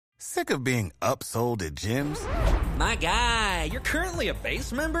Sick of being upsold at gyms? My guy, you're currently a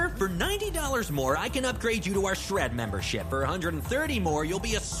base member? For $90 more, I can upgrade you to our Shred membership. For $130 more, you'll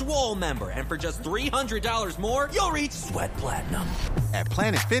be a Swole member. And for just $300 more, you'll reach Sweat Platinum. At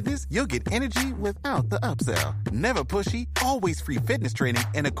Planet Fitness, you'll get energy without the upsell. Never pushy, always free fitness training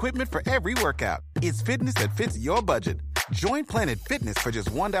and equipment for every workout. It's fitness that fits your budget. Join Planet Fitness for just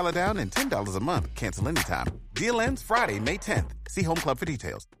 $1 down and $10 a month. Cancel anytime. Deal ends Friday, May 10th. See Home Club for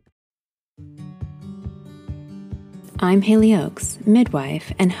details. I'm Haley Oakes,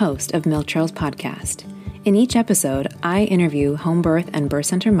 midwife and host of Milk Trails Podcast. In each episode, I interview home birth and birth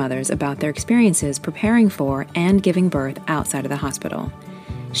center mothers about their experiences preparing for and giving birth outside of the hospital.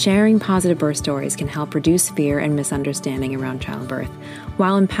 Sharing positive birth stories can help reduce fear and misunderstanding around childbirth,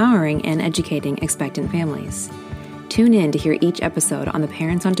 while empowering and educating expectant families. Tune in to hear each episode on the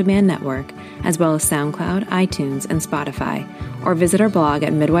Parents on Demand network, as well as SoundCloud, iTunes, and Spotify, or visit our blog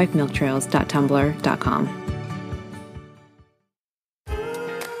at midwifemilktrails.tumblr.com.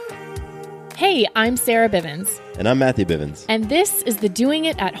 Hey, I'm Sarah Bivens. And I'm Matthew Bivens. And this is the Doing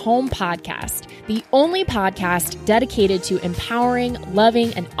It at Home podcast, the only podcast dedicated to empowering,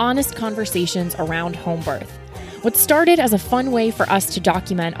 loving, and honest conversations around home birth. What started as a fun way for us to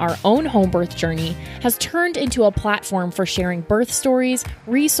document our own home birth journey has turned into a platform for sharing birth stories,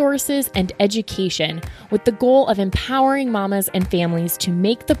 resources, and education with the goal of empowering mamas and families to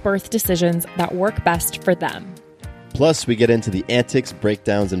make the birth decisions that work best for them. Plus, we get into the antics,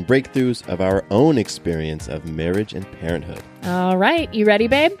 breakdowns, and breakthroughs of our own experience of marriage and parenthood. All right, you ready,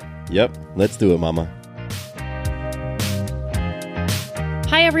 babe? Yep, let's do it, mama.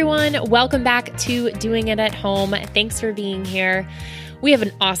 Hi, everyone. Welcome back to Doing It at Home. Thanks for being here. We have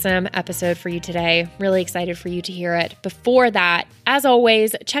an awesome episode for you today. Really excited for you to hear it. Before that, as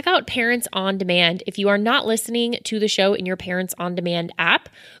always, check out Parents on Demand. If you are not listening to the show in your Parents on Demand app,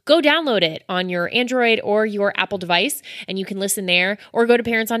 go download it on your Android or your Apple device, and you can listen there. Or go to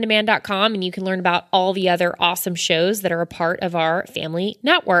parentsondemand.com, and you can learn about all the other awesome shows that are a part of our family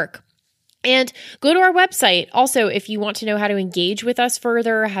network. And go to our website. Also, if you want to know how to engage with us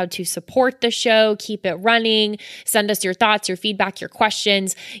further, how to support the show, keep it running, send us your thoughts, your feedback, your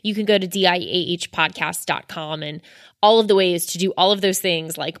questions, you can go to diahpodcast.com, and all of the ways to do all of those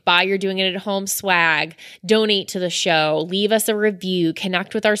things, like buy your Doing It at Home swag, donate to the show, leave us a review,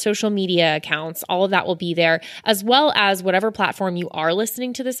 connect with our social media accounts, all of that will be there, as well as whatever platform you are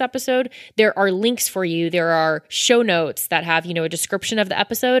listening to this episode. There are links for you. There are show notes that have, a description of the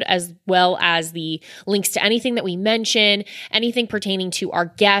episode, as well as the links to anything that we mention, anything pertaining to our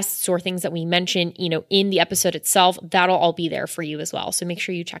guests or things that we mention, in the episode itself. That'll all be there for you as well. So make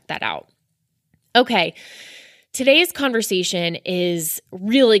sure you check that out. Okay. Today's conversation is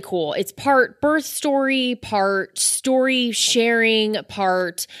really cool. It's part birth story, part story sharing,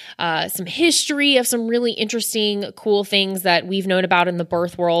 part some history of some really interesting, cool things that we've known about in the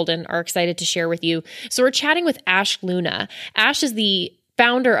birth world and are excited to share with you. So we're chatting with Ash Luna. Ash is the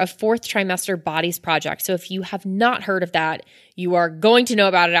founder of Fourth Trimester Bodies Project. So if you have not heard of that, you are going to know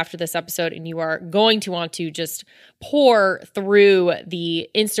about it after this episode, and you are going to want to just pour through the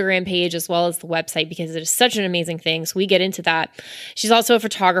Instagram page as well as the website, because it is such an amazing thing. So we get into that. She's also a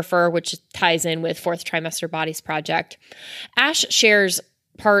photographer, which ties in with Fourth Trimester Bodies Project. Ash shares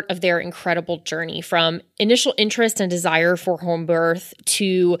part of their incredible journey, from initial interest and desire for home birth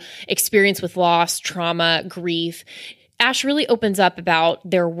to experience with loss, trauma, grief. Ash really opens up about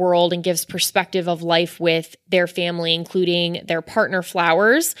their world and gives perspective of life with their family, including their partner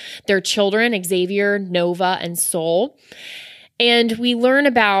Flowers, their children Xavier, Nova, and Soul. And we learn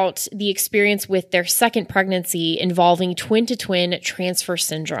about the experience with their second pregnancy involving twin-to-twin transfer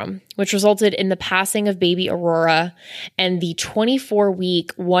syndrome, which resulted in the passing of baby Aurora and the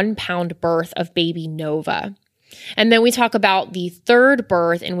 24-week, 1-pound birth of baby Nova. And then we talk about the third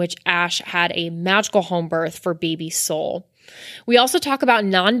birth, in which Ash had a magical home birth for baby Soul. We also talk about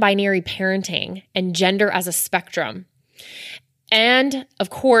non-binary parenting and gender as a spectrum. And, of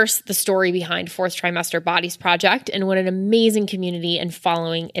course, the story behind Fourth Trimester Bodies Project and what an amazing community and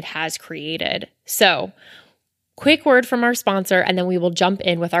following it has created. So, quick word from our sponsor, and then we will jump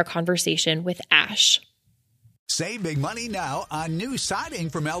in with our conversation with Ash. Save big money now on new siding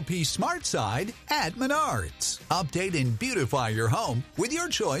from LP SmartSide at Menards. Update and beautify your home with your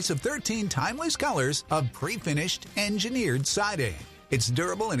choice of 13 timeless colors of pre-finished engineered siding. It's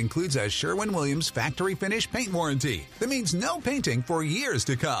durable and includes a Sherwin-Williams factory finish paint warranty that means no painting for years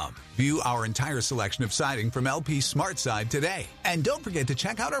to come. View our entire selection of siding from LP SmartSide today. And don't forget to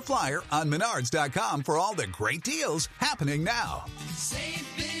check out our flyer on Menards.com for all the great deals happening now. Save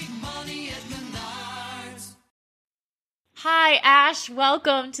big money at Menards. Hi, Ash.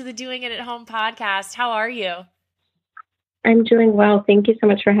 Welcome to the Doing It at Home podcast. How are you? I'm doing well. Thank you so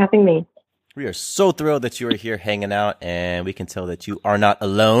much for having me. We are so thrilled that you are here hanging out, and we can tell that you are not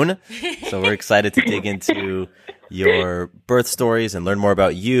alone. So we're excited to dig into your birth stories and learn more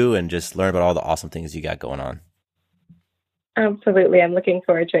about you and just learn about all the awesome things you got going on. Absolutely. I'm looking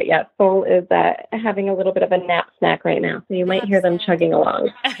forward to it. Yeah, Soul is having a little bit of a nap snack right now, so you might hear them chugging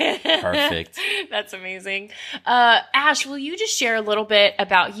along. Perfect. That's amazing. Ash, will you just share a little bit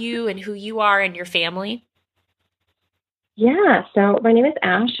about you and who you are and your family? Yeah, so my name is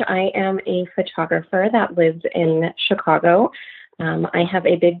Ash. I am a photographer that lives in Chicago. I have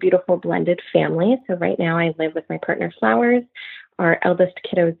a big, beautiful blended family. So right now I live with my partner, Flowers, our eldest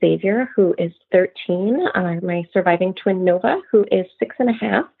kiddo, Xavier, who is 13, my surviving twin, Nova, who is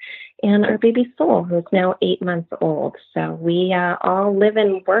 6.5, and our baby, Soul, who is now 8 months old. So we all live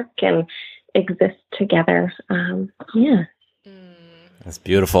and work and exist together. Yeah. That's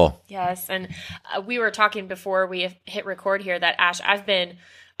beautiful. Yes. And we were talking before we hit record here that, Ash, I've been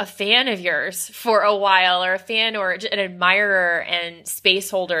a fan of yours for a while, or a fan or an admirer and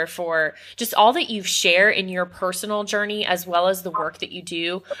space holder for just all that you share in your personal journey, as well as the work that you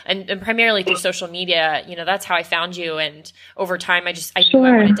do, and primarily through social media. You know, that's how I found you. And over time, I knew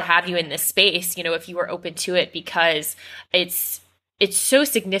I wanted to have you in this space, you know, if you were open to it, because it's so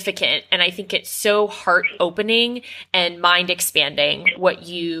significant, and I think it's so heart opening and mind expanding what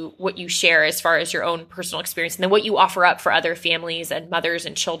you share as far as your own personal experience, and then what you offer up for other families and mothers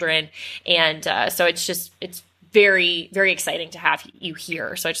and children. And so it's very, very exciting to have you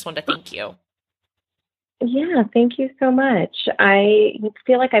here. So I just wanted to thank you. Yeah, thank you so much. I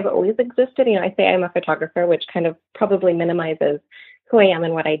feel like I've always existed. You know, I say I'm a photographer, which kind of probably minimizes who I am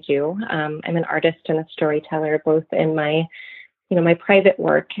and what I do. I'm an artist and a storyteller, both in my private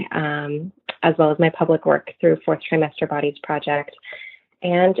work, as well as my public work through Fourth Trimester Bodies Project.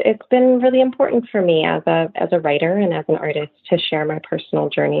 And it's been really important for me as a writer and as an artist to share my personal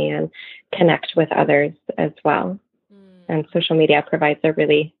journey and connect with others as well. And social media provides a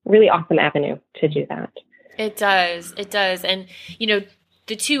really, really awesome avenue to do that. It does. And, you know,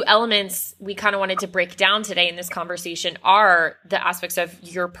 the two elements we kind of wanted to break down today in this conversation are the aspects of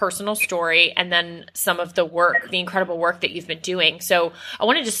your personal story, and then some of the work, the incredible work that you've been doing. So I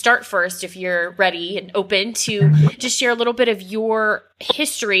wanted to start first, if you're ready and open, to just share a little bit of your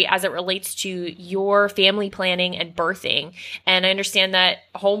history as it relates to your family planning and birthing. And I understand that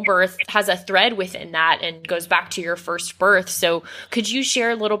home birth has a thread within that and goes back to your first birth. So could you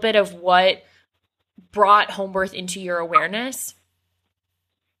share a little bit of what brought home birth into your awareness?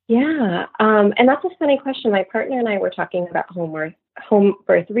 Yeah, and that's a funny question. My partner and I were talking about home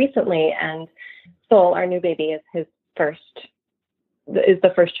birth recently, and Soul, our new baby, is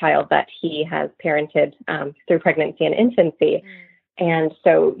the first child that he has parented through pregnancy and infancy. And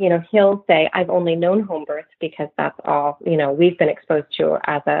so, you know, he'll say, I've only known home birth because that's all, you know, we've been exposed to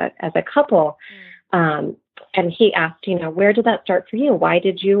as a couple. And he asked, you know, where did that start for you? Why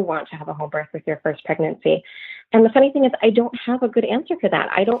did you want to have a home birth with your first pregnancy? And the funny thing is, I don't have a good answer for that.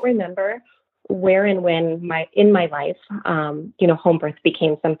 I don't remember where and when in my life, home birth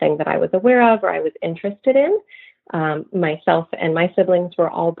became something that I was aware of or I was interested in. Myself and my siblings were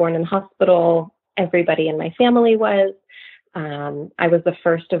all born in hospital. Everybody in my family was. I was the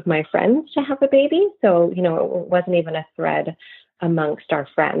first of my friends to have a baby. So, you know, it wasn't even a thread amongst our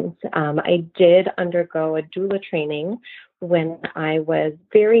friends. I did undergo a doula training when I was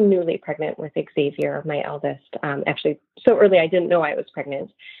very newly pregnant with Xavier, my eldest. Actually, so early I didn't know I was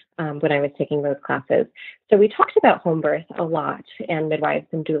pregnant when I was taking those classes. So we talked about home birth a lot and midwives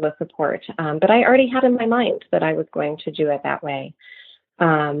and doula support, but I already had in my mind that I was going to do it that way.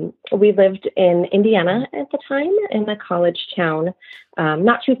 We lived in Indiana at the time, in a college town,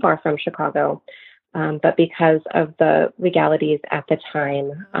 not too far from Chicago. But because of the legalities at the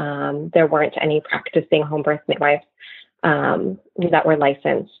time, there weren't any practicing home birth midwives that were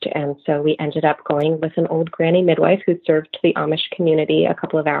licensed. And so we ended up going with an old granny midwife who served the Amish community a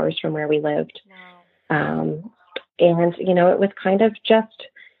couple of hours from where we lived. Wow. And, you know, it was kind of just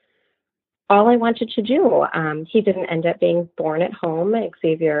all I wanted to do. He didn't end up being born at home.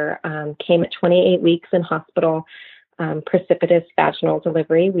 Xavier came at 28 weeks in hospital. Precipitous vaginal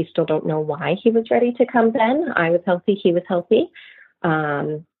delivery. We still don't know why he was ready to come then. I was healthy. He was healthy.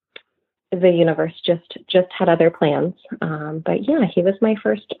 The universe just had other plans. But yeah, he was my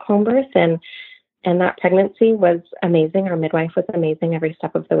first home birth, and that pregnancy was amazing. Our midwife was amazing every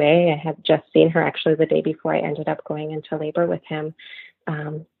step of the way. I had just seen her actually the day before I ended up going into labor with him.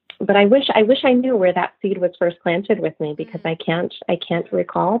 but I wish I knew where that seed was first planted with me, because I can't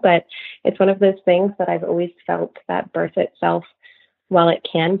recall. But it's one of those things that I've always felt that birth itself, while it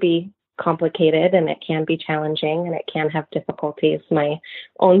can be complicated and it can be challenging and it can have difficulties, my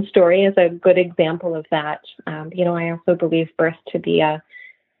own story is a good example of that. I also believe birth to be a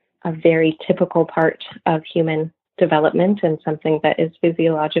very typical part of human development and something that is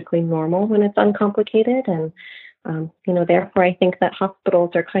physiologically normal when it's uncomplicated. And therefore, I think that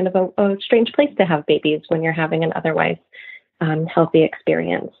hospitals are kind of a strange place to have babies when you're having an otherwise healthy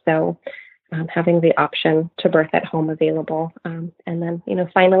experience. So having the option to birth at home available. And then,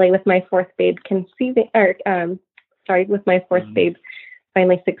 finally with my fourth babe babe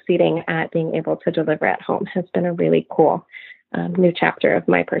finally succeeding at being able to deliver at home has been a really cool new chapter of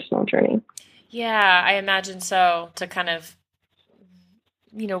my personal journey. Yeah, I imagine so, to kind of,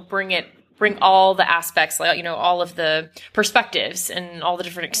 bring all the aspects, all of the perspectives and all the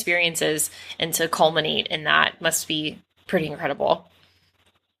different experiences, and to culminate in that must be pretty incredible.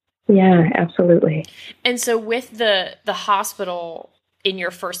 Yeah, absolutely. And so with the hospital in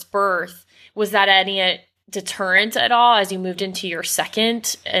your first birth, was that any deterrent at all as you moved into your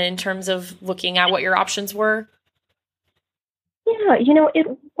second, in terms of looking at what your options were? Yeah, it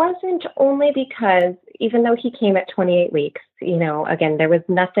wasn't, only because even though he came at 28 weeks, again, there was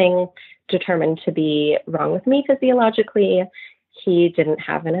nothing determined to be wrong with me physiologically. He didn't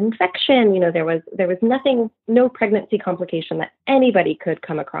have an infection. There was nothing, no pregnancy complication that anybody could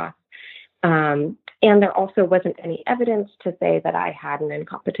come across. And there also wasn't any evidence to say that I had an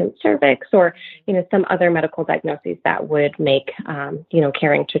incompetent cervix or, some other medical diagnoses that would make,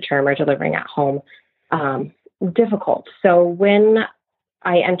 caring to term or delivering at home difficult. So when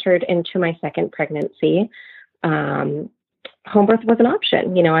I entered into my second pregnancy, home birth was an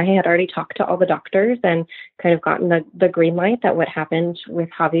option. I had already talked to all the doctors and kind of gotten the green light that what happened with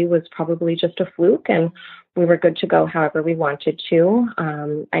Javi was probably just a fluke, and we were good to go however we wanted to.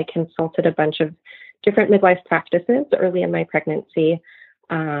 I consulted a bunch of different midwife practices early in my pregnancy,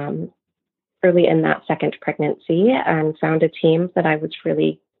 early in that second pregnancy, and found a team that I was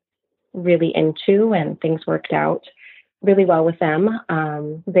really, really into, and things worked out really well with them.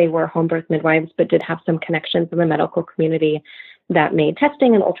 They were home birth midwives, but did have some connections in the medical community that made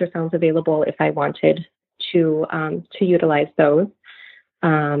testing and ultrasounds available if I wanted to utilize those.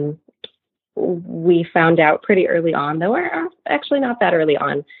 We found out pretty early on, though, or actually not that early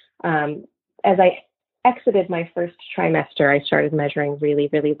on. As I exited my first trimester, I started measuring really,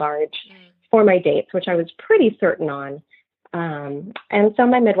 really large for my dates, which I was pretty certain on. And so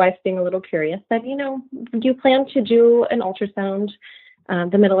my midwife, being a little curious, said, you plan to do an ultrasound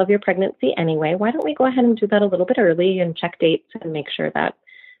the middle of your pregnancy anyway. Why don't we go ahead and do that a little bit early and check dates and make sure that,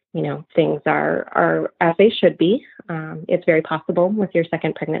 things are as they should be. It's very possible with your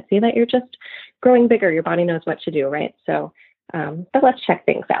second pregnancy that you're just growing bigger. Your body knows what to do, right? So, but let's check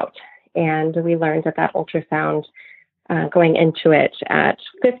things out. And we learned that ultrasound, going into it at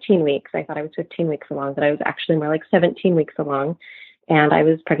 15 weeks, I thought I was 15 weeks along, but I was actually more like 17 weeks along. And I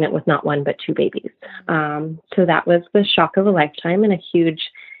was pregnant with not one, but two babies. So that was the shock of a lifetime and a huge,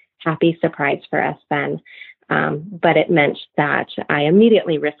 happy surprise for us then. But it meant that I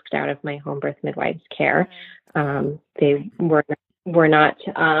immediately risked out of my home birth midwife's care. They were not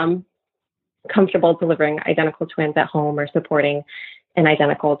comfortable delivering identical twins at home or supporting an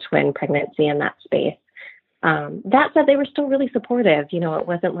identical twin pregnancy in that space. That said, they were still really supportive. It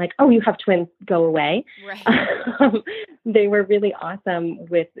wasn't like, oh, you have twins, go away. Right. They were really awesome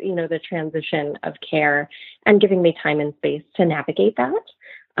with, the transition of care and giving me time and space to navigate that.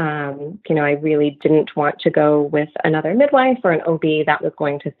 I really didn't want to go with another midwife or an OB that was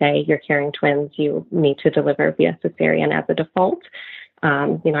going to say, you're carrying twins, you need to deliver via cesarean as a default.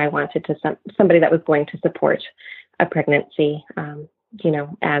 I wanted somebody that was going to support a pregnancy,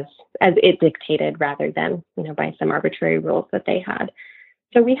 as it dictated, rather than, by some arbitrary rules that they had.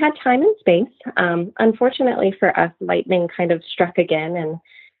 So we had time and space. Unfortunately for us, lightning kind of struck again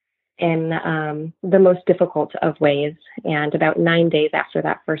in the most difficult of ways. And about 9 days after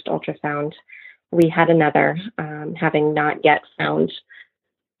that first ultrasound, we had another, having not yet found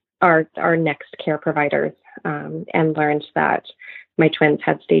our next care providers, and learned that my twins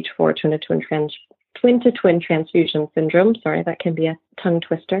had stage 4 twin-to-twin transfusion syndrome. Sorry, that can be a tongue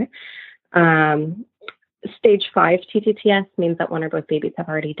twister. Stage 5 TTTS means that one or both babies have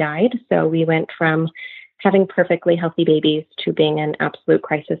already died. So we went from having perfectly healthy babies to being in absolute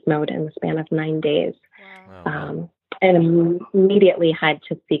crisis mode in the span of 9 days. Wow. And immediately had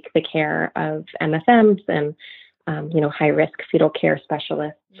to seek the care of MFMs and, high-risk fetal care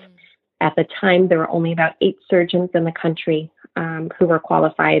specialists. At the time, there were only about 8 surgeons in the country who were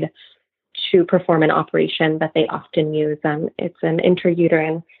qualified to perform an operation that they often use. It's an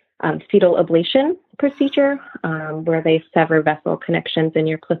intrauterine fetal ablation procedure where they sever vessel connections in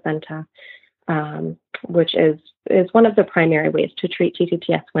your placenta, which is one of the primary ways to treat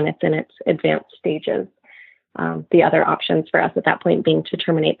TTTS when it's in its advanced stages. The other options for us at that point being to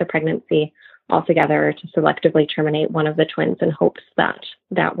terminate the pregnancy altogether, or to selectively terminate one of the twins in hopes that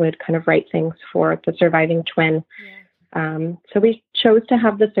that would kind of right things for the surviving twin. Yeah. So we chose to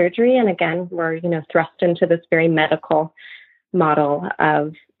have the surgery, and again, we're thrust into this very medical model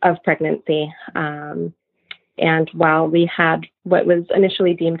of pregnancy. And while we had what was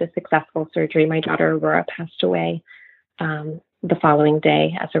initially deemed a successful surgery, my daughter Aurora passed away the following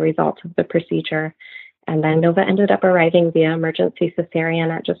day as a result of the procedure. And then Nova ended up arriving via emergency cesarean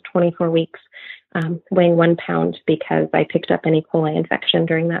at just 24 weeks, weighing 1 pound, because I picked up an E. coli infection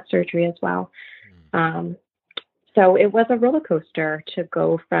during that surgery as well. So it was a roller coaster to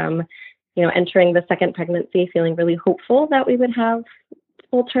go from, entering the second pregnancy feeling really hopeful that we would have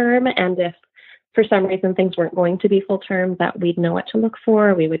full term. And if for some reason things weren't going to be full term, that we'd know what to look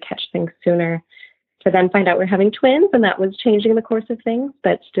for, we would catch things sooner. To then find out we're having twins, and that was changing the course of things,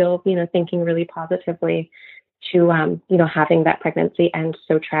 but still, thinking really positively to, having that pregnancy end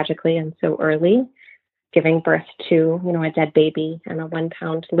so tragically and so early, giving birth to, a dead baby and a 1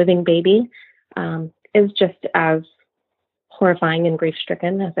 pound living baby, is just as horrifying and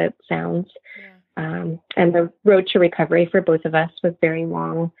grief-stricken as it sounds. Yeah. And the road to recovery for both of us was very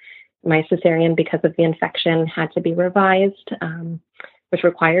long. My cesarean, because of the infection, had to be revised, which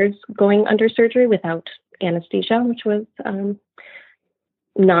requires going under surgery without anesthesia, which was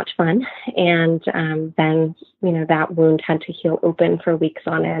not fun. And then, that wound had to heal open for weeks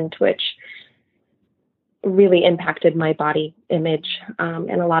on end, which really impacted my body image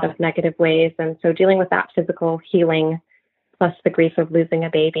in a lot of negative ways. And so dealing with that physical healing, plus the grief of losing a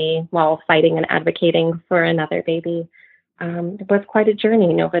baby while fighting and advocating for another baby, was quite a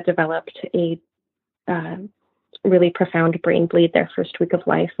journey. Nova developed a really profound brain bleed their first week of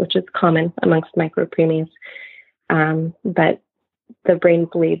life, which is common amongst micropreemies. But the brain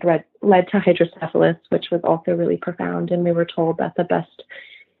bleed led to hydrocephalus, which was also really profound. And we were told that the best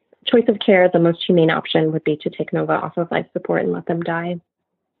choice of care, the most humane option, would be to take Nova off of life support and let them die.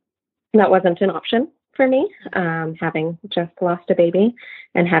 That wasn't an option for me, having just lost a baby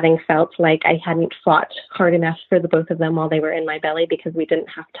and having felt like I hadn't fought hard enough for the both of them while they were in my belly because we didn't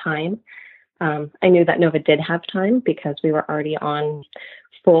have time. I knew that Nova did have time because we were already on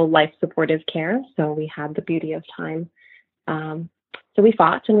full life supportive care. So we had the beauty of time. So we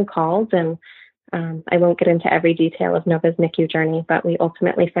fought and we called, and I won't get into every detail of Nova's NICU journey, but we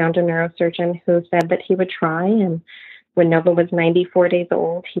ultimately found a neurosurgeon who said that he would try. And when Nova was 94 days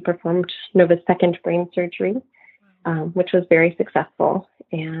old, he performed Nova's second brain surgery, which was very successful.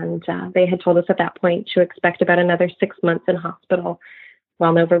 And they had told us at that point to expect about another 6 months in hospital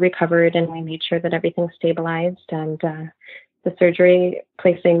while Nova recovered, and we made sure that everything stabilized. And the surgery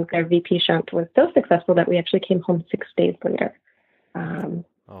placing their VP shunt was so successful that we actually came home 6 days later.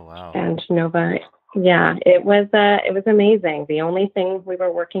 Oh, wow. And Nova, yeah, it was amazing. The only thing we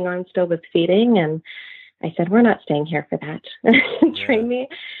were working on still was feeding, and I said, we're not staying here for that. Train me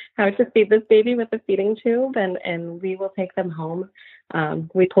how to feed this baby with the feeding tube, and we will take them home.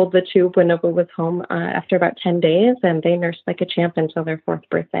 We pulled the tube when Nova was home after about 10 days, and they nursed like a champ until their 4th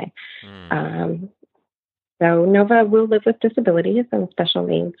birthday. So Nova will live with disabilities and special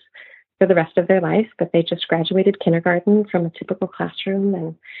needs for the rest of their life, but they just graduated kindergarten from a typical classroom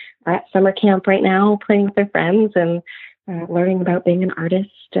and are at summer camp right now playing with their friends and learning about being an artist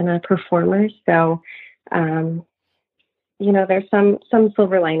and a performer. So, there's some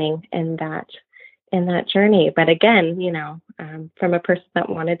silver lining in that journey. But again, from a person that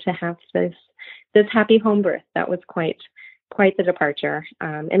wanted to have this happy home birth, that was quite the departure,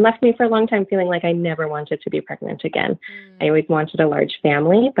 and left me for a long time feeling like I never wanted to be pregnant again. I always wanted a large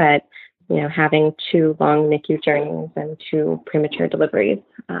family, but having 2 long NICU journeys and 2 premature deliveries,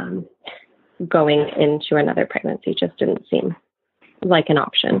 going into another pregnancy just didn't seem like an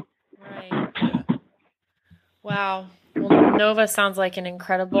option. Right. Wow. Well, Nova sounds like an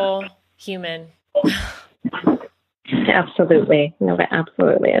incredible human. Absolutely. Nova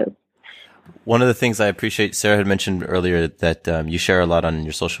absolutely is. One of the things I appreciate, Sarah had mentioned earlier that you share a lot on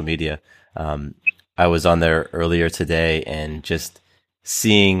your social media. I was on there earlier today and just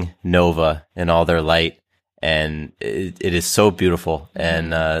seeing Nova in all their light, and it is so beautiful.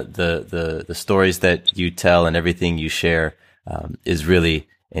 And the stories that you tell and everything you share is really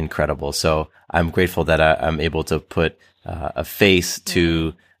incredible. So I'm grateful that I'm able to put a face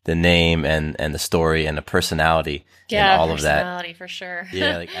to the name and the story and the personality and all of that. Personality for sure.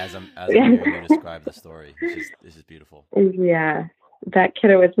 Yeah, like as I'm hearing you describe the story, it's just beautiful. Yeah, that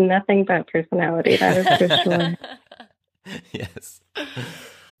kiddo was nothing but personality. That is for sure. Yes.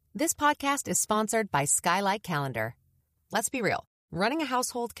 This podcast is sponsored by Skylight Calendar. Let's be real. Running a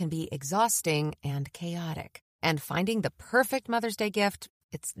household can be exhausting and chaotic. And finding the perfect Mother's Day gift,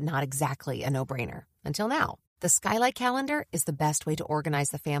 it's not exactly a no-brainer. Until now. The Skylight Calendar is the best way to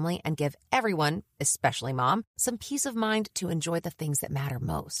organize the family and give everyone, especially mom, some peace of mind to enjoy the things that matter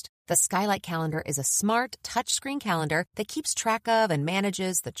most. The Skylight Calendar is a smart, touchscreen calendar that keeps track of and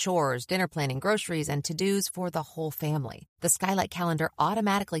manages the chores, dinner planning, groceries, and to-dos for the whole family. The Skylight Calendar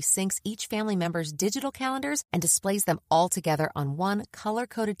automatically syncs each family member's digital calendars and displays them all together on one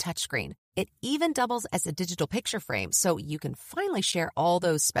color-coded touchscreen. It even doubles as a digital picture frame, so you can finally share all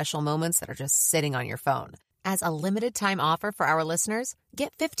those special moments that are just sitting on your phone. As a limited-time offer for our listeners,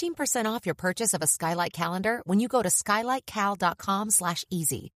 get 15% off your purchase of a Skylight Calendar when you go to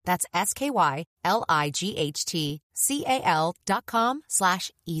skylightcal.com/easy. That's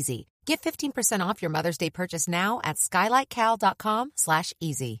SKYLIGHTCAL.com/easy. Get 15% off your Mother's Day purchase now at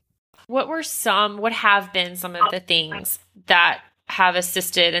skylightcal.com/easy. What have been some of the things that have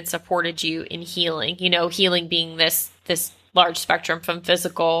assisted and supported you in healing? You know, healing being this large spectrum from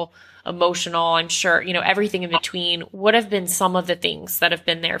physical, emotional, I'm sure, you know, everything in between. What have been some of the things that have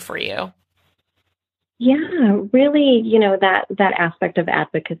been there for you? Yeah, really, you know, that aspect of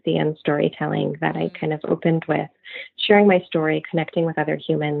advocacy and storytelling that I kind of opened with, sharing my story, connecting with other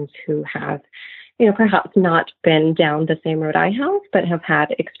humans who have, you know, perhaps not been down the same road I have, but have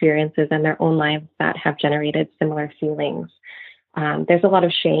had experiences in their own lives that have generated similar feelings. There's a lot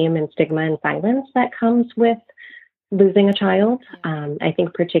of shame and stigma and silence that comes with losing a child. I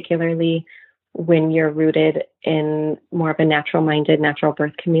think particularly when you're rooted in more of a natural-minded, natural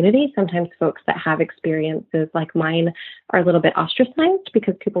birth community, sometimes folks that have experiences like mine are a little bit ostracized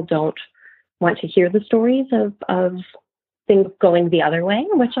because people don't want to hear the stories of things going the other way,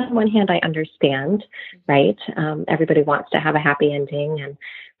 which on one hand I understand, right? Everybody wants to have a happy ending, and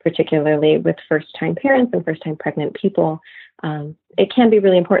particularly with first-time parents and first-time pregnant people, it can be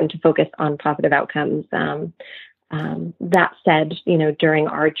really important to focus on positive outcomes. That said, you know, during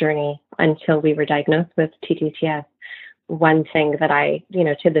our journey until we were diagnosed with TTTS, one thing that I, you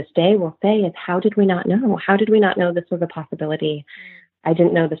know, to this day will say is, how did we not know? How did we not know this was a possibility? I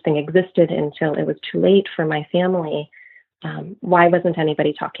didn't know this thing existed until it was too late for my family. Why wasn't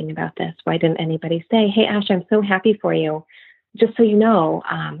anybody talking about this? Why didn't anybody say, hey, Ash, I'm so happy for you. Just so you know,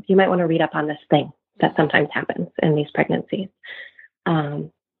 you might want to read up on this thing that sometimes happens in these pregnancies.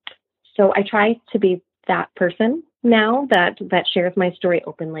 So I try to be that person now that shares my story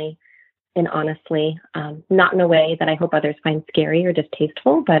openly and honestly, not in a way that I hope others find scary or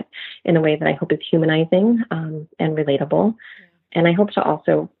distasteful, but in a way that I hope is humanizing and relatable. And I hope to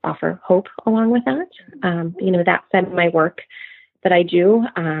also offer hope along with that. You know, that said, my work that I do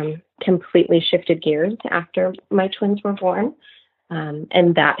completely shifted gears after my twins were born.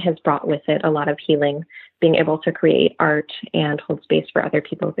 And that has brought with it a lot of healing, being able to create art and hold space for other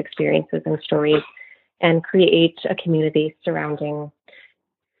people's experiences and stories, and create a community surrounding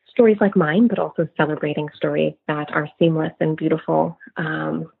stories like mine, but also celebrating stories that are seamless and beautiful,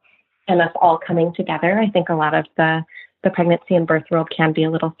 and us all coming together. I think a lot of the pregnancy and birth world can be a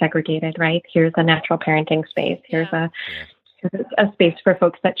little segregated, right? Here's a natural parenting space. Here's a space for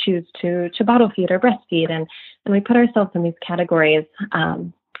folks that choose to bottle feed or breastfeed, and we put ourselves in these categories.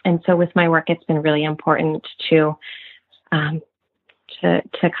 And so with my work, it's been really important to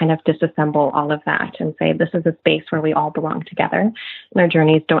kind of disassemble all of that and say, this is a space where we all belong together, and our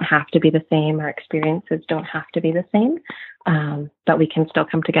journeys don't have to be the same. Our experiences don't have to be the same, but we can still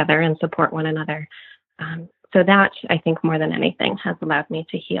come together and support one another. So that, I think, more than anything, has allowed me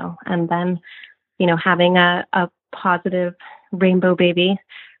to heal. And then, you know, having a positive rainbow baby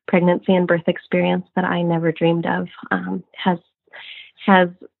pregnancy and birth experience that I never dreamed of has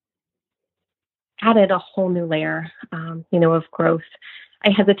added a whole new layer, you know, of growth. I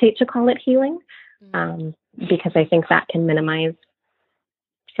hesitate to call it healing because I think that can minimize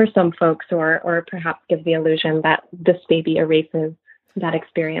for some folks, or perhaps give the illusion that this baby erases that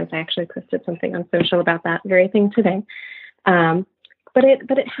experience. I actually posted something on social about that very thing today. But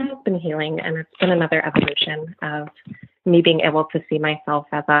it has been healing, and it's been another evolution of me being able to see myself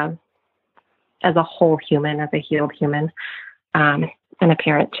as a whole human, as a healed human, and a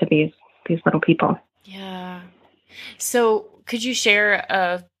parent to these little people. Yeah. So could you share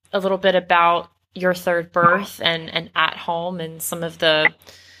a little bit about your third birth and at home and some of the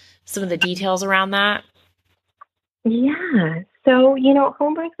details around that? Yeah. So,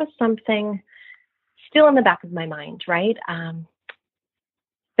 home birth was something still in the back of my mind, right?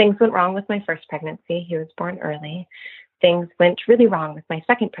 Things went wrong with my first pregnancy. He was born early. Things went really wrong with my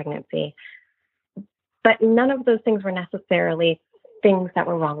second pregnancy. But none of those things were necessarily things that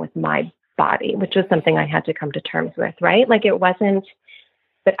were wrong with my body, which was something I had to come to terms with, right? Like, it wasn't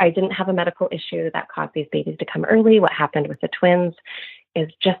that I didn't have a medical issue that caused these babies to come early. What happened with the twins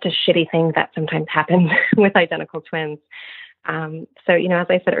is just a shitty thing that sometimes happens with identical twins. So, as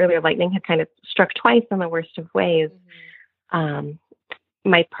I said earlier, lightning had kind of struck twice in the worst of ways.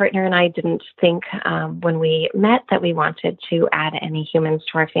 My partner and I didn't think when we met that we wanted to add any humans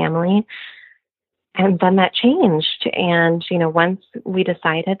to our family. And then that changed. And, once we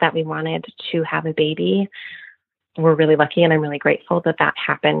decided that we wanted to have a baby, we're really lucky, and I'm really grateful that that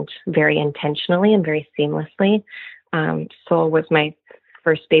happened very intentionally and very seamlessly. Soul was my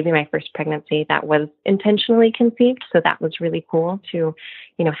first baby, my first pregnancy that was intentionally conceived. So that was really cool to,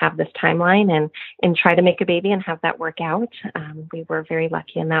 have this timeline and try to make a baby and have that work out. We were very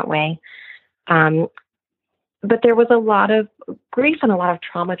lucky in that way. But there was a lot of grief and a lot of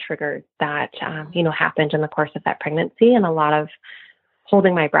trauma triggers that, happened in the course of that pregnancy, and a lot of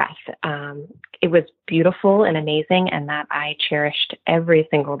holding my breath. It was beautiful and amazing, and that I cherished every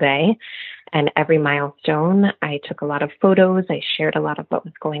single day and every milestone. I took a lot of photos. I shared a lot of what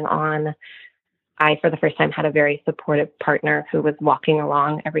was going on. I, for the first time, had a very supportive partner who was walking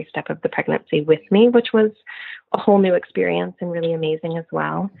along every step of the pregnancy with me, which was a whole new experience and really amazing as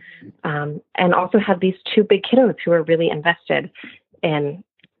well. And also had these two big kiddos who were really invested in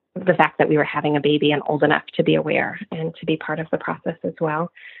the fact that we were having a baby and old enough to be aware and to be part of the process as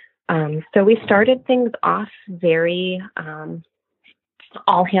well. So we started things off very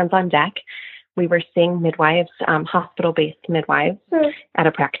all hands on deck. We were seeing midwives, hospital-based midwives at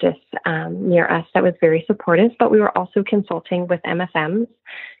a practice near us that was very supportive, but we were also consulting with MFMs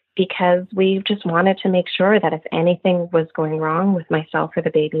because we just wanted to make sure that if anything was going wrong with myself or the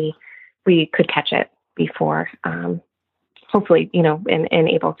baby, we could catch it before, hopefully, and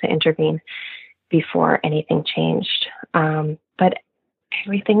able to intervene before anything changed. But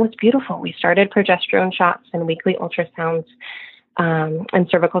everything was beautiful. We started progesterone shots and weekly ultrasounds and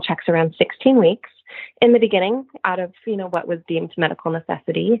cervical checks around 16 weeks in the beginning out of, what was deemed medical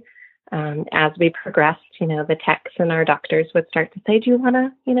necessity. As we progressed, the techs and our doctors would start to say, do you want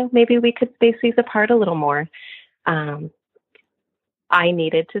to, maybe we could space these apart a little more. I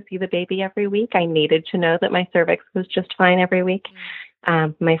needed to see the baby every week. I needed to know that my cervix was just fine every week.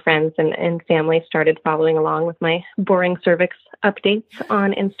 My friends and family started following along with my boring cervix updates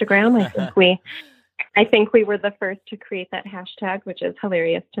on Instagram. I think we were the first to create that hashtag, which is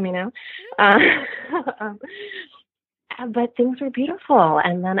hilarious to me now. But things were beautiful.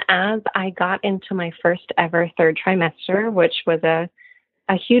 And then as I got into my first ever third trimester, which was a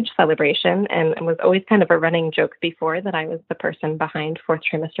huge celebration and was always kind of a running joke before that I was the person behind Fourth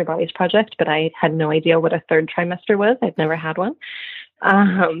Trimester Bodies Project, but I had no idea what a third trimester was. I'd never had one.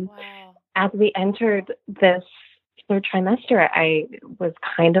 Wow. As we entered this third trimester, I was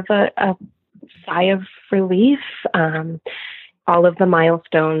kind of a sigh of relief. All of the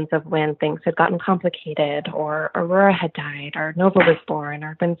milestones of when things had gotten complicated, or Aurora had died, or Nova was born,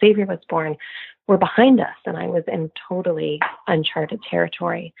 or when Xavier was born, were behind us, and I was in totally uncharted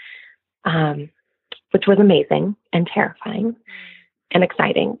territory, which was amazing and terrifying and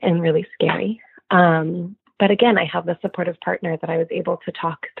exciting and really scary. But again, I have the supportive partner that I was able to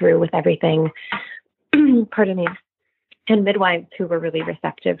talk through with everything, pardon me, and midwives who were really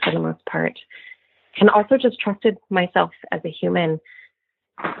receptive for the most part, and also just trusted myself as a human.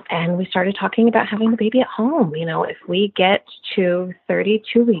 And we started talking about having the baby at home. If we get to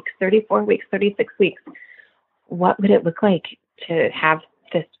 32 weeks, 34 weeks, 36 weeks, what would it look like to have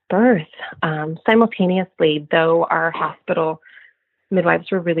this birth? Simultaneously, though our hospital midwives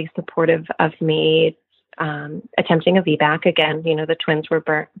were really supportive of me attempting a VBAC. Again, the twins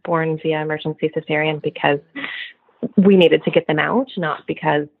were born via emergency cesarean because we needed to get them out, not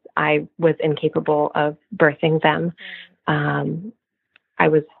because I was incapable of birthing them. I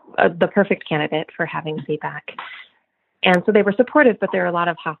was the perfect candidate for having VBAC. And so they were supportive, but there are a lot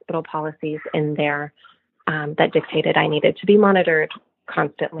of hospital policies in there that dictated I needed to be monitored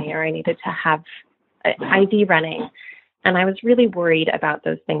constantly, or I needed to have IV running. And I was really worried about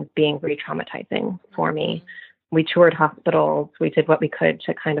those things being re-traumatizing for me. We toured hospitals. We did what we could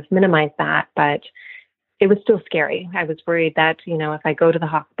to kind of minimize that, but it was still scary. I was worried that, if I go to the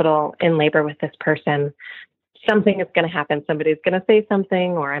hospital in labor with this person, something is going to happen. Somebody's going to say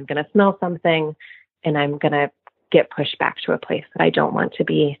something, or I'm going to smell something, and I'm going to get pushed back to a place that I don't want to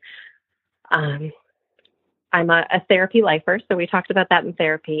be. I'm a therapy lifer, so we talked about that in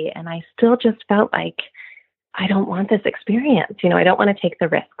therapy, and I still just felt like I don't want this experience. I don't want to take the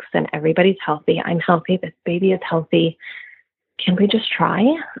risks, and everybody's healthy. I'm healthy. This baby is healthy. Can we just try?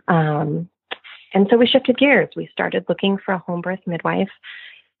 And so we shifted gears. We started looking for a home birth midwife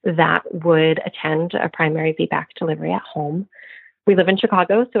that would attend a primary VBAC delivery at home. We live in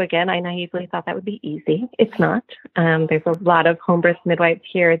Chicago, so again, I naively thought that would be easy. It's not. There's a lot of home birth midwives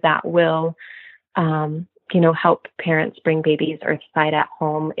here that will, help parents bring babies earthside at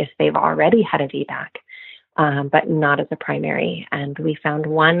home if they've already had a VBAC, but not as a primary. And we found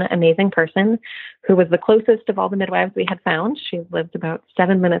one amazing person who was the closest of all the midwives we had found. She lived about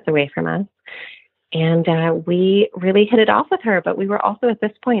 7 minutes away from us. And we really hit it off with her, but we were also at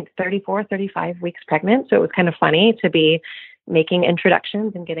this point 34, 35 weeks pregnant. So it was kind of funny to be making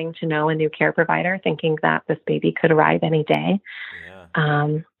introductions and getting to know a new care provider, thinking that this baby could arrive any day. Yeah.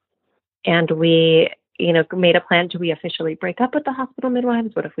 And we, made a plan. Do we officially break up with the hospital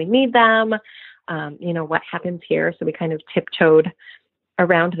midwives? What if we need them? What happens here? So we kind of tiptoed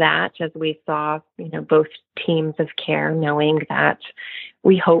around that as we saw, both teams of care, knowing that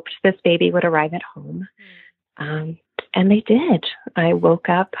we hoped this baby would arrive at home. And they did. I woke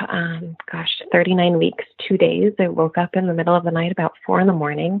up, 39 weeks, 2 days. I woke up in the middle of the night about 4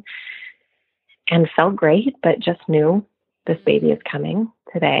 a.m. and felt great, but just knew this baby is coming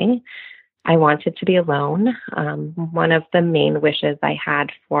today. I wanted to be alone. One of the main wishes I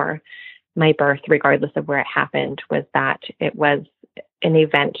had for my birth, regardless of where it happened, was that it was an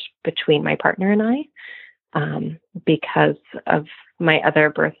event between my partner and I, because of my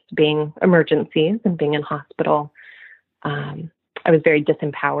other births being emergencies and being in hospital. I was very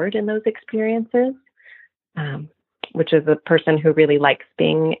disempowered in those experiences, which is a person who really likes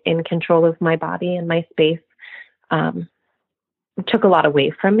being in control of my body and my space. It took a lot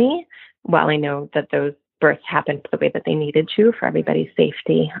away from me. While I know that those births happened the way that they needed to for everybody's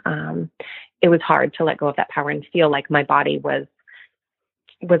safety, it was hard to let go of that power and feel like my body was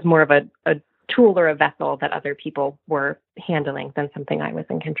more of a tool or a vessel that other people were handling than something I was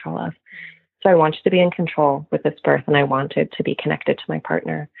in control of. So I wanted to be in control with this birth, and I wanted to be connected to my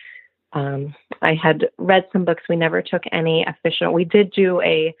partner. I had read some books. We never took any official. We did do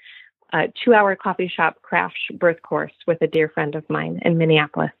a 2-hour coffee shop crash birth course with a dear friend of mine in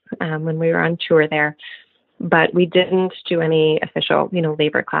Minneapolis when we were on tour there, but we didn't do any official,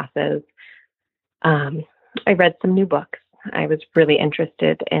 labor classes. I read some new books. I was really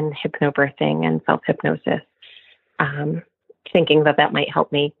interested in hypnobirthing and self-hypnosis, thinking that might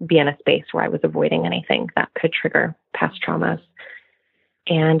help me be in a space where I was avoiding anything that could trigger past traumas.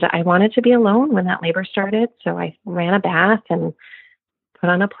 And I wanted to be alone when that labor started, so I ran a bath and put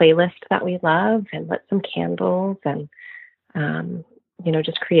on a playlist that we love and lit some candles and,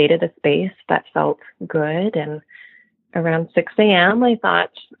 just created a space that felt good. And around 6 a.m., I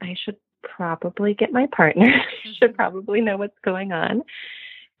thought I should probably get my partner, should probably know what's going on.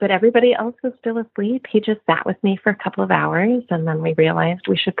 But everybody else was still asleep. He just sat with me for a couple of hours, and then we realized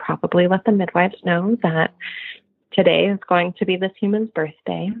we should probably let the midwives know that today is going to be this human's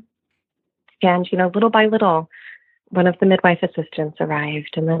birthday. And, little by little, one of the midwife assistants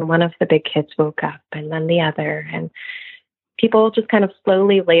arrived, and then one of the big kids woke up, and then the other. And people just kind of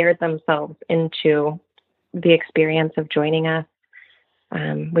slowly layered themselves into the experience of joining us.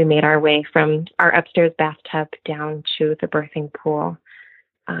 We made our way from our upstairs bathtub down to the birthing pool,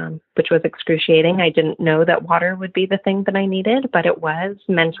 which was excruciating. I didn't know that water would be the thing that I needed, but it was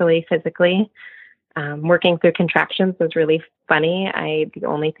mentally, physically. Working through contractions was really funny. The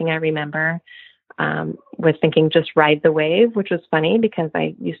only thing I remember was thinking, just ride the wave, which was funny because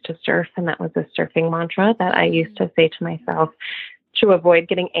I used to surf, and that was a surfing mantra that I used to say to myself to avoid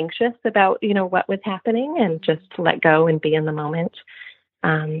getting anxious about, what was happening, and just to let go and be in the moment.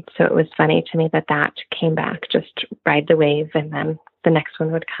 So it was funny to me that came back, just ride the wave, and then the next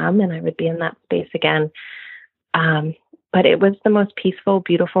one would come and I would be in that space again. But it was the most peaceful,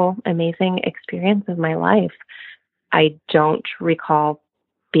 beautiful, amazing experience of my life. I don't recall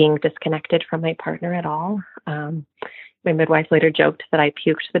being disconnected from my partner at all. My midwife later joked that I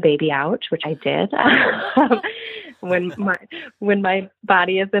puked the baby out, which I did. When my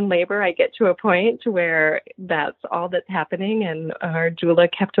body is in labor, I get to a point where that's all that's happening. And our doula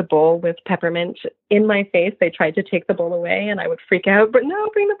kept a bowl with peppermint in my face. They tried to take the bowl away, and I would freak out. But no,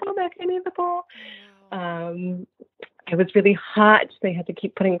 bring the bowl back. I need the bowl. It was really hot. They had to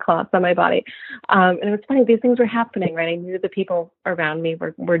keep putting cloths on my body. And it was funny. These things were happening, right? I knew the people around me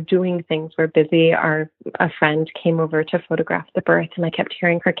were doing things, were busy. A friend came over to photograph the birth, and I kept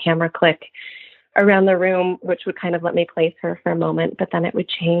hearing her camera click around the room, which would kind of let me place her for a moment, but then it would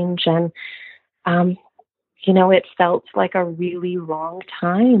change. And it felt like a really long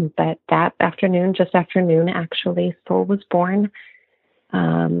time, but that afternoon, actually, Soul was born.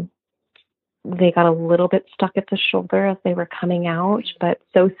 They got a little bit stuck at the shoulder as they were coming out, but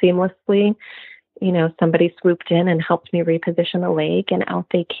so seamlessly, somebody swooped in and helped me reposition the leg, and out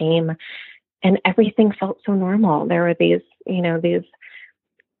they came, and everything felt so normal. There were these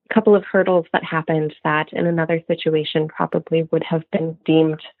couple of hurdles that happened that in another situation probably would have been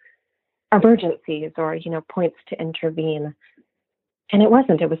deemed emergencies or, points to intervene. And it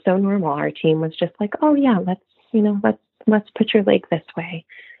wasn't. It was so normal. Our team was just like, oh yeah, let's put your leg this way.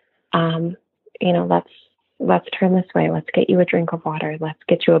 Let's turn this way. Let's get you a drink of water. Let's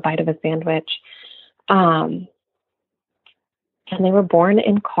get you a bite of a sandwich. And they were born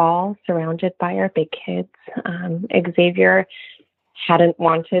in call, surrounded by our big kids. Xavier hadn't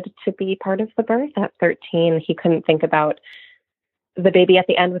wanted to be part of the birth at 13. He couldn't think about the baby at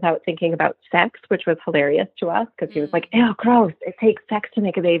the end without thinking about sex, which was hilarious to us because he was like, ew, gross. It takes sex to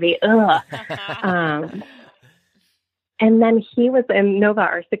make a baby. Ugh. And then Nova,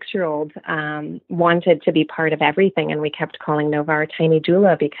 our 6-year-old, wanted to be part of everything. And we kept calling Nova our tiny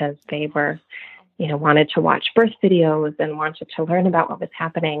doula because they were, wanted to watch birth videos and wanted to learn about what was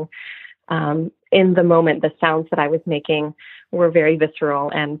happening. In the moment, the sounds that I was making were very visceral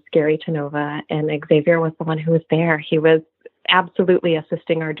and scary to Nova. And Xavier was the one who was there. He was absolutely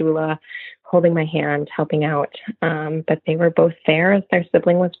assisting our doula, holding my hand, helping out. But they were both there as their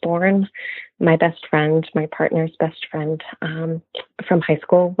sibling was born. My best friend, my partner's best friend from high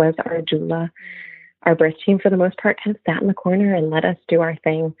school was our doula. Our birth team, for the most part, kind of sat in the corner and let us do our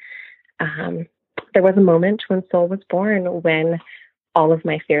thing. There was a moment when Soul was born when all of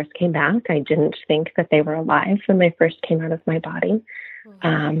my fears came back. I didn't think that they were alive when they first came out of my body,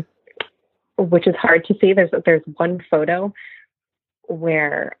 which is hard to see. There's one photo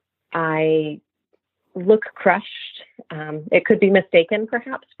where I look crushed. It could be mistaken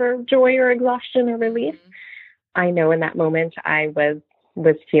perhaps for joy or exhaustion or relief. I know in that moment I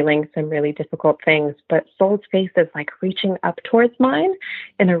was feeling some really difficult things, but Soul's face is like reaching up towards mine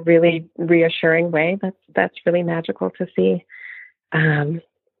in a really reassuring way. That's really magical to see. And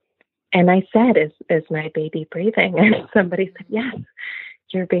I said, is my baby breathing? And somebody said, yes,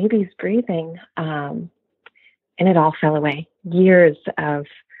 your baby's breathing. And it all fell away. Years of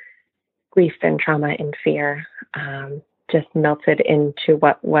grief and trauma and fear just melted into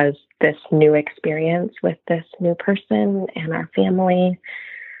what was this new experience with this new person and our family.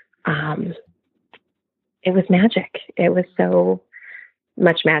 It was magic. It was so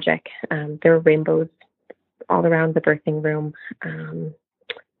much magic. There were rainbows all around the birthing room.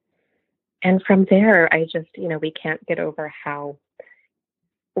 And from there, I just, we can't get over how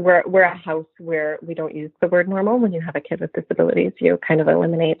we're a house where we don't use the word normal. When you have a kid with disabilities, you kind of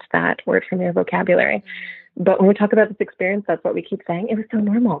eliminate that word from your vocabulary. But when we talk about this experience, that's what we keep saying. It was so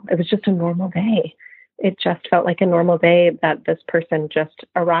normal. It was just a normal day. It just felt like a normal day that this person just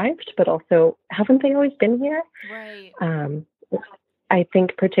arrived, but also, haven't they always been here? Right. I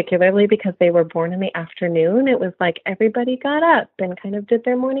think particularly because they were born in the afternoon, it was like everybody got up and kind of did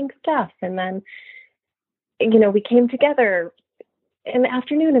their morning stuff. And then, we came together in the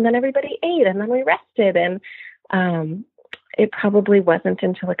afternoon and then everybody ate and then we rested. And it probably wasn't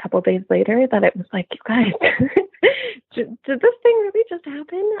until a couple of days later that it was like, you guys, did this thing really just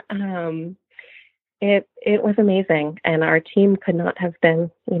happen? It was amazing. And our team could not have been,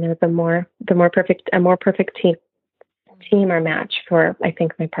 a more perfect team or match for, I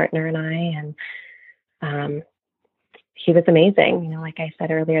think, my partner and I. And he was amazing. Like I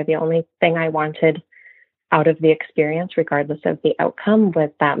said earlier, the only thing I wanted out of the experience, regardless of the outcome, was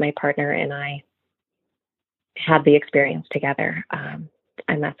that my partner and I had the experience together.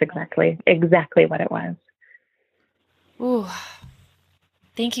 And that's exactly what it was. Ooh,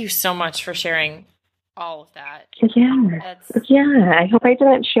 thank you so much for sharing all of that. Yeah. I hope I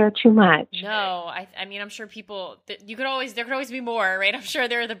didn't share too much. No, I mean, I'm sure people, there could always be more, right? I'm sure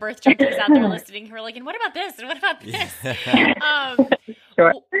there are the birth junkies out there listening who are like, and what about this? And what about this?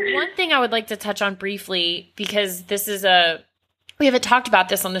 Sure. One thing I would like to touch on briefly, because we haven't talked about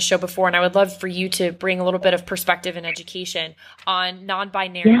this on the show before, and I would love for you to bring a little bit of perspective and education on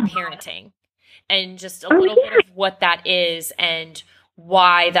non-binary parenting and just a little bit of what that is and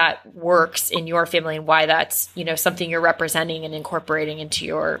why that works in your family and why that's, something you're representing and incorporating into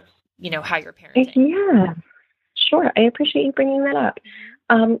your, how you're parenting. Yeah, sure. I appreciate you bringing that up.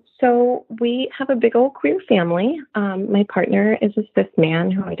 So we have a big old queer family. My partner is a cis man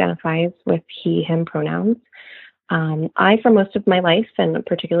who identifies with he, him pronouns. I, for most of my life, and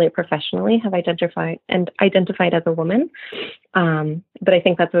particularly professionally, have identified as a woman. But I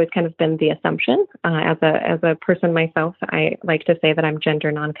think that's always kind of been the assumption. As a person myself, I like to say that I'm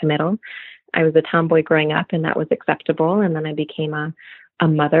gender non-committal. I was a tomboy growing up, and that was acceptable. And then I became a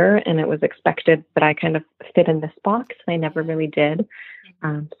mother, and it was expected that I kind of fit in this box. I never really did.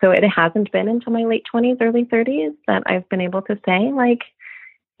 So it hasn't been until my late 20s, early 30s that I've been able to say, like,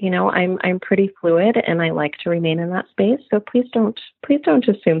 I'm pretty fluid, and I like to remain in that space. So please don't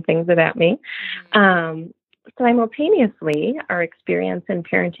assume things about me. Simultaneously, our experience in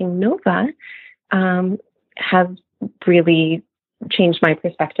parenting Nova has really changed my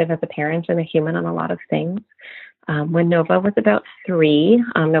perspective as a parent and a human on a lot of things. When Nova was about 3,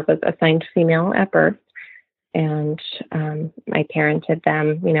 Nova was assigned female at birth, and I parented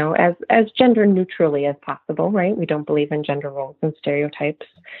them, as gender neutrally as possible, right? We don't believe in gender roles and stereotypes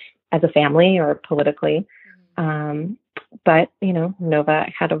as a family or politically. But, Nova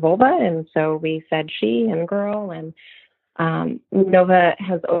had a vulva, and so we said she and girl, and Nova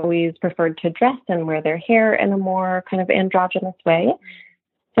has always preferred to dress and wear their hair in a more kind of androgynous way.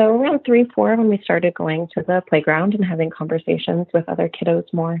 So around 3, 4, when we started going to the playground and having conversations with other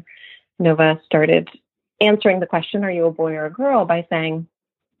kiddos more, Nova started answering the question, are you a boy or a girl, by saying,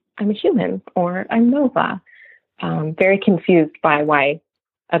 I'm a human, or I'm Nova. Very confused by why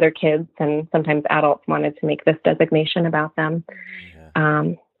other kids and sometimes adults wanted to make this designation about them. Yeah.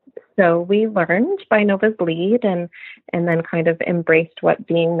 So we learned by Nova's lead and then kind of embraced what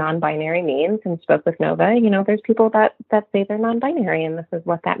being non-binary means and spoke with Nova. There's people that say they're non-binary, and this is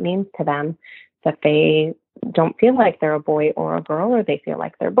what that means to them, that they don't feel like they're a boy or a girl, or they feel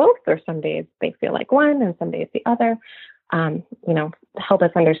like they're both, or some days they feel like one and some days the other. Help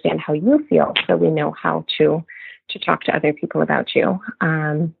us understand how you feel so we know how to talk to other people about you.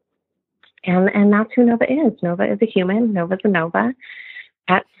 And that's who Nova is. Nova is a human. Nova's a Nova.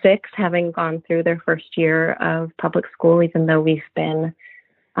 At 6, having gone through their first year of public school, even though we've been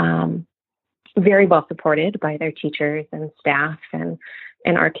very well supported by their teachers and staff and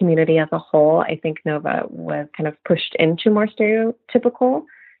our community as a whole, I think Nova was kind of pushed into more stereotypical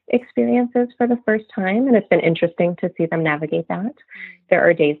experiences for the first time. And it's been interesting to see them navigate that. There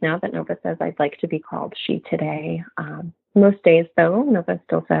are days now that Nova says, I'd like to be called she today. Most days, though, Nova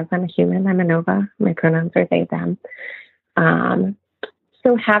still says, I'm a human, I'm a Nova. My pronouns are they, them.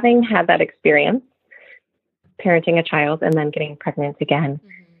 So having had that experience, parenting a child and then getting pregnant again,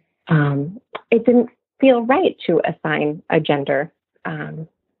 it didn't feel right to assign a gender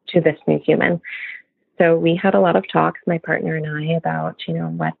to this new human. So we had a lot of talks, my partner and I, about,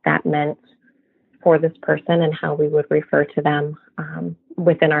 what that meant for this person and how we would refer to them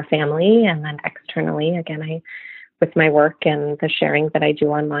within our family and then externally. Again, with my work and the sharing that I do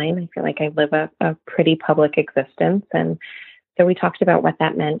online, I feel like I live a pretty public existence. And so we talked about what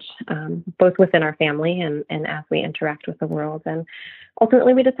that meant, both within our family and as we interact with the world. And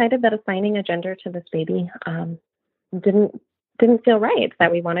ultimately, we decided that assigning a gender to this baby didn't feel right,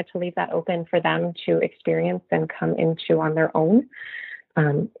 that we wanted to leave that open for them to experience and come into on their own.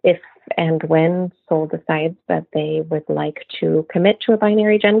 If and when soul decides that they would like to commit to a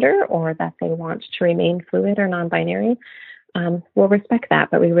binary gender or that they want to remain fluid or non-binary, we'll respect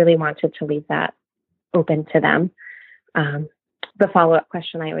that. But we really wanted to leave that open to them. The follow-up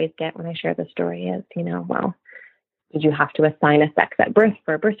question I always get when I share the story is, well, did you have to assign a sex at birth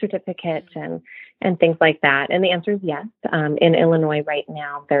for a birth certificate and things like that? And the answer is yes. In Illinois right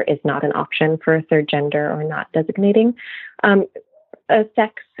now, there is not an option for a third gender or not designating a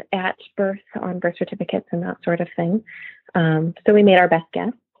sex at birth on birth certificates and that sort of thing. So we made our best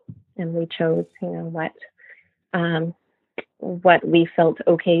guess and we chose, what we felt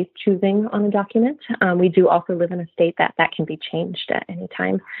okay choosing on a document. We do also live in a state that can be changed at any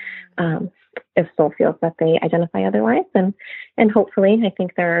time if soul feels that they identify otherwise. And hopefully, I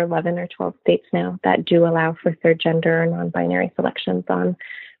think there are 11 or 12 states now that do allow for third gender or non-binary selections on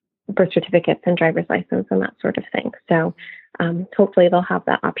birth certificates and driver's license and that sort of thing. So hopefully they'll have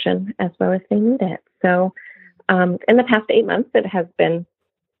that option as well if they need it. So in the past 8 months, it has been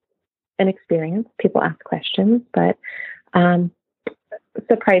an experience. People ask questions, but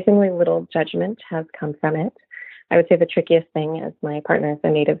surprisingly little judgment has come from it. I would say the trickiest thing is my partner is a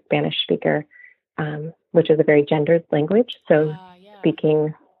native Spanish speaker, which is a very gendered language. So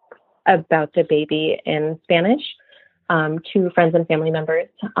speaking about the baby in Spanish to friends and family members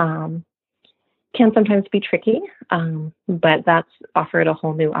can sometimes be tricky, but that's offered a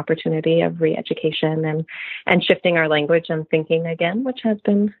whole new opportunity of re-education and shifting our language and thinking again, which has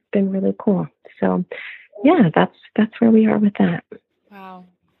been really cool. So yeah, that's where we are with that. Wow.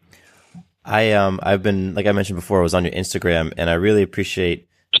 I've been, like I mentioned before, I was on your Instagram, and I really appreciate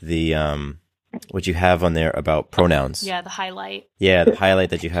the what you have on there about pronouns. Yeah, the highlight. Yeah, the highlight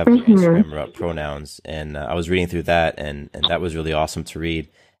that you have on your Instagram about pronouns, and I was reading through that, and that was really awesome to read.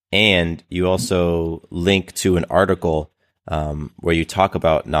 And you also link to an article where you talk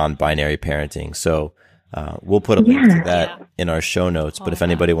about non-binary parenting. So we'll put a link to that in our show notes. But if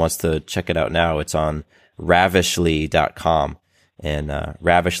anybody wants to check it out now, it's on ravishly.com. And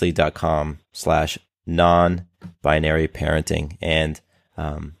ravishly.com/non-binary parenting. And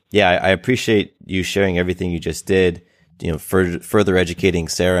I appreciate you sharing everything you just did, further educating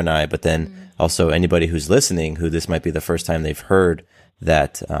Sarah and I, but then also anybody who's listening, who this might be the first time they've heard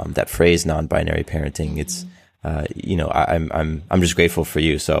that phrase non-binary parenting. It's I'm just grateful for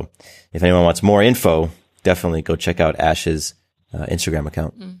you. So if anyone wants more info, definitely go check out Ash's Instagram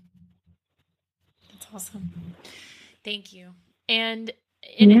account. That's awesome. Thank you. And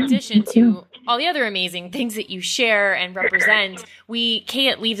in addition to all the other amazing things that you share and represent, we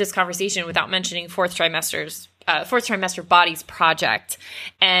can't leave this conversation without mentioning Fourth Trimester Bodies Project.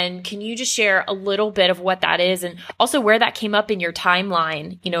 And can you just share a little bit of what that is, and also where that came up in your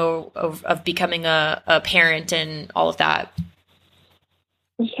timeline, of becoming a parent and all of that?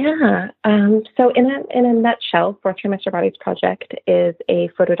 Yeah. So in a nutshell, Fourth Trimester Bodies Project is a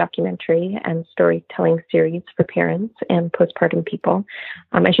photo documentary and storytelling series for parents and postpartum people.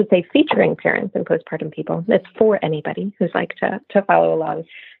 I should say featuring parents and postpartum people. It's for anybody who's like to follow along.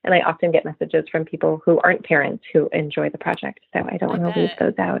 And I often get messages from people who aren't parents who enjoy the project. So I don't want to leave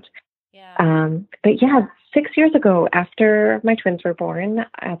those out. Yeah. But yeah, 6 years ago, after my twins were born,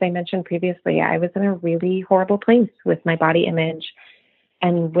 as I mentioned previously, I was in a really horrible place with my body image.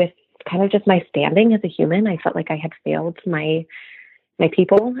 And with kind of just my standing as a human, I felt like I had failed my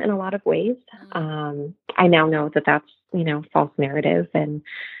people in a lot of ways. I now know that that's, false narrative, and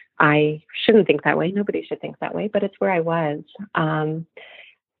I shouldn't think that way. Nobody should think that way, but it's where I was.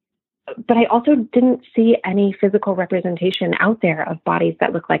 But I also didn't see any physical representation out there of bodies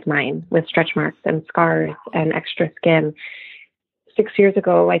that look like mine, with stretch marks and scars and extra skin. 6 years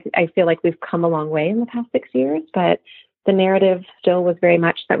ago, I feel like we've come a long way in the past 6 years, but the narrative still was very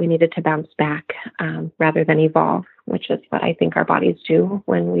much that we needed to bounce back rather than evolve, which is what I think our bodies do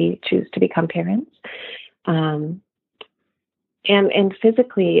when we choose to become parents. And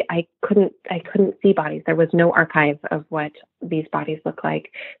physically, I couldn't see bodies. There was no archive of what these bodies look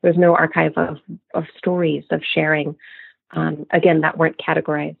like. There was no archive of stories of sharing, again, that weren't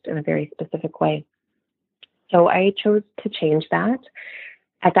categorized in a very specific way. So I chose to change that.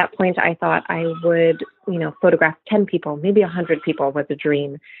 At that point, I thought I would, photograph 10 people, maybe 100 people was a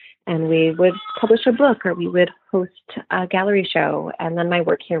dream. And we would publish a book, or we would host a gallery show, and then my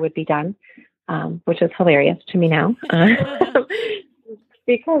work here would be done, which is hilarious to me now,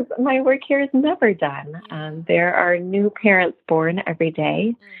 because my work here is never done. There are new parents born every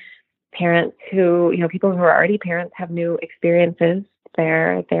day, parents who, people who are already parents have new experiences.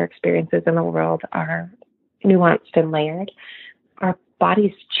 Their experiences in the world are nuanced and layered. Our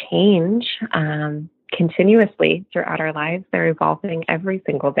bodies change continuously throughout our lives. They're evolving every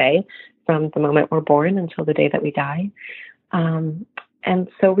single day from the moment we're born until the day that we die. And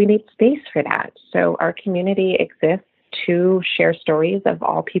so we need space for that. So our community exists to share stories of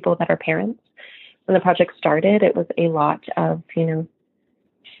all people that are parents. When the project started, it was a lot of,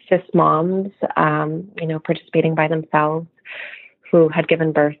 cis moms, participating by themselves who had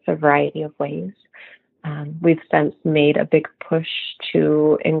given birth a variety of ways. We've since made a big push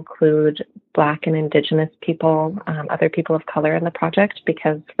to include Black and Indigenous people, other people of color in the project,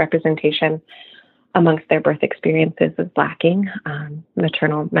 because representation amongst their birth experiences is lacking.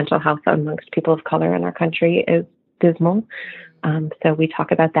 Maternal mental health amongst people of color in our country is dismal. So we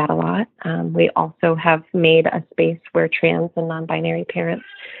talk about that a lot. We also have made a space where trans and non-binary parents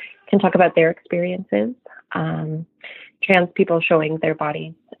can talk about their experiences. Trans people showing their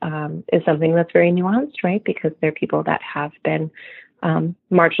bodies is something that's very nuanced, right? Because they're people that have been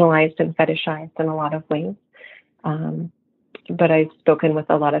marginalized and fetishized in a lot of ways. But I've spoken with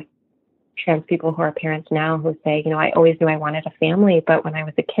a lot of trans people who are parents now who say, I always knew I wanted a family, but when I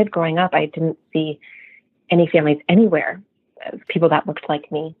was a kid growing up, I didn't see any families anywhere, people that looked like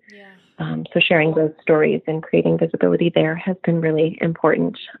me. Yeah. So sharing those stories and creating visibility there has been really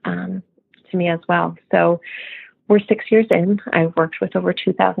important to me as well. So we're 6 years in. I've worked with over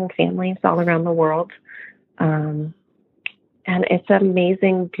 2,000 families all around the world. And it's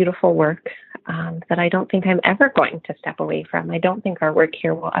amazing, beautiful work that I don't think I'm ever going to step away from. I don't think our work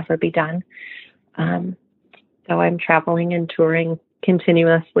here will ever be done. So I'm traveling and touring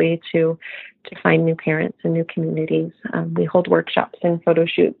continuously to find new parents and new communities. We hold workshops and photo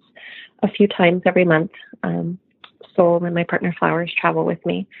shoots a few times every month. Soul and my partner Flowers travel with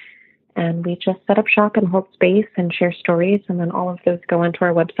me. And we just set up shop and hold space and share stories. And then all of those go onto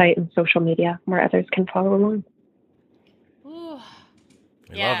our website and social media where others can follow along. Ooh.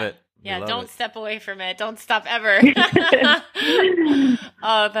 We love it. Yeah, don't step away from it. Don't stop ever.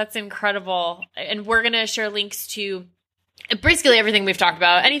 Oh, that's incredible. And we're going to share links to basically everything we've talked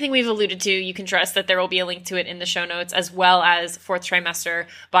about. Anything we've alluded to, you can trust that there will be a link to it in the show notes, as well as fourth trimester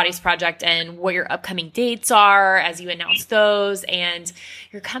Bodies Project and what your upcoming dates are as you announce those. And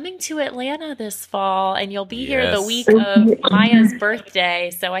you're coming to Atlanta this fall, and you'll be here the week of Maya's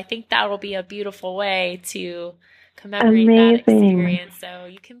birthday. So I think that will be a beautiful way to commemorate that experience. So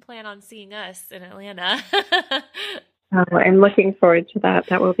you can plan on seeing us in Atlanta. Oh, I'm looking forward to that.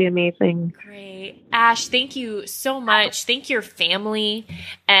 That will be amazing. Great. Ash, thank you so much. Thank your family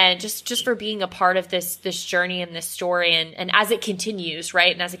and just for being a part of this journey and this story and as it continues,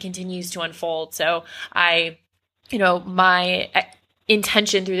 right? And as it continues to unfold. So my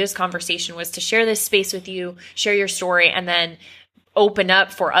intention through this conversation was to share this space with you, share your story, and then open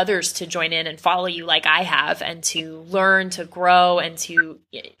up for others to join in and follow you like I have, and to learn, to grow, and to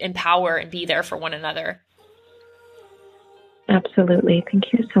empower and be there for one another. Absolutely.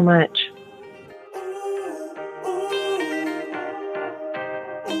 Thank you so much.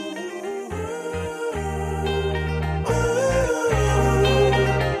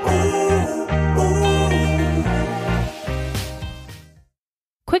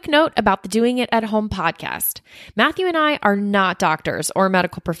 Quick note about the Doing It at Home podcast. Matthew and I are not doctors or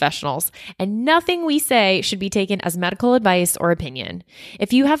medical professionals, and nothing we say should be taken as medical advice or opinion.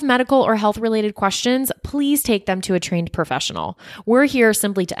 If you have medical or health-related questions, please take them to a trained professional. We're here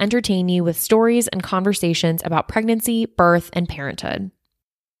simply to entertain you with stories and conversations about pregnancy, birth, and parenthood.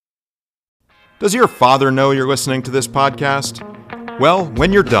 Does your father know you're listening to this podcast? Well,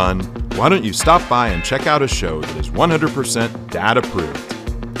 when you're done, why don't you stop by and check out a show that is 100% dad-approved.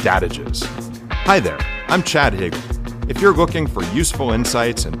 Dadages. Hi there, I'm Chad Higgle. If you're looking for useful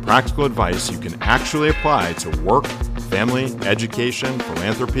insights and practical advice you can actually apply to work, family, education,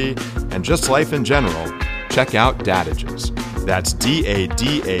 philanthropy, and just life in general, check out Dadages. That's DADAGES,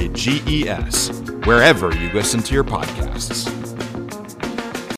 wherever you listen to your podcasts.